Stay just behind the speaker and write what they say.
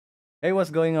Hey,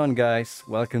 what's going on, guys?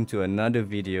 Welcome to another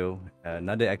video,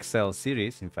 another Excel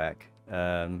series, in fact.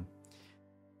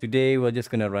 Today, we're just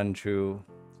going to run through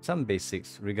some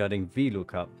basics regarding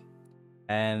VLOOKUP.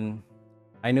 And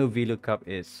I know VLOOKUP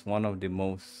is one of the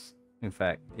most, in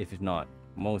fact, if not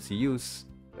most used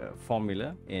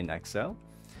formula in Excel.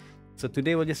 So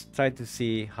today, we'll just try to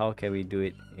see how can we do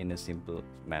it in a simple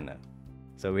manner.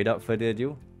 So without further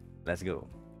ado, let's go.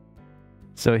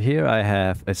 So here I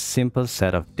have a simple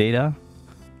set of data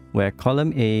where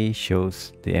column A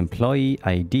shows the employee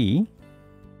ID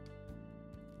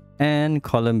and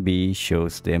column B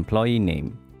shows the employee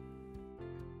name.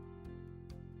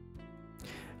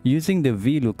 Using the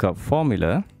VLOOKUP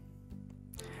formula,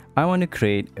 I want to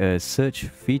create a search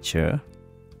feature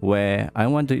where I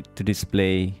want it to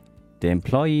display the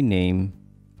employee name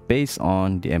based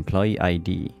on the employee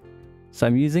ID. So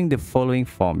I'm using the following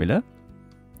formula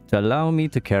to allow me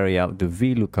to carry out the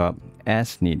VLOOKUP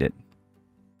as needed.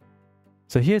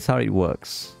 So here's how it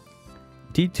works.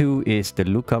 D2 is the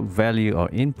lookup value or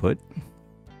input.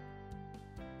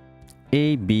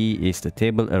 AB is the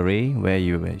table array where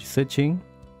you were searching.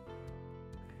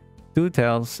 2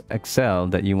 tells Excel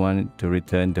that you want to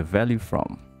return the value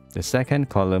from the second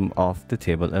column of the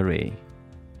table array.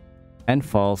 And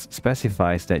false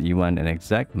specifies that you want an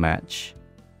exact match.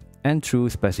 And true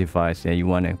specifies that you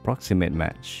want an approximate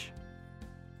match.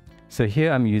 So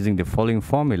here I'm using the following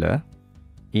formula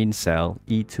in cell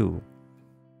E2.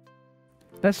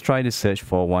 Let's try to search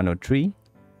for 103,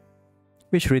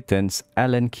 which returns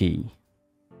Allen key.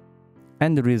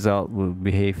 And the result will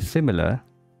behave similar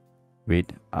with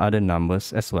other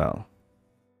numbers as well.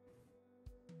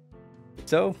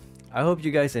 So I hope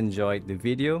you guys enjoyed the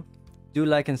video. Do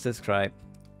like and subscribe,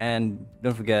 and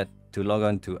don't forget to log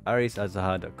on to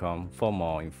arisazahar.com for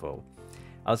more info.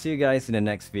 I'll see you guys in the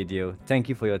next video. Thank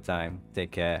you for your time.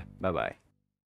 Take care. Bye bye.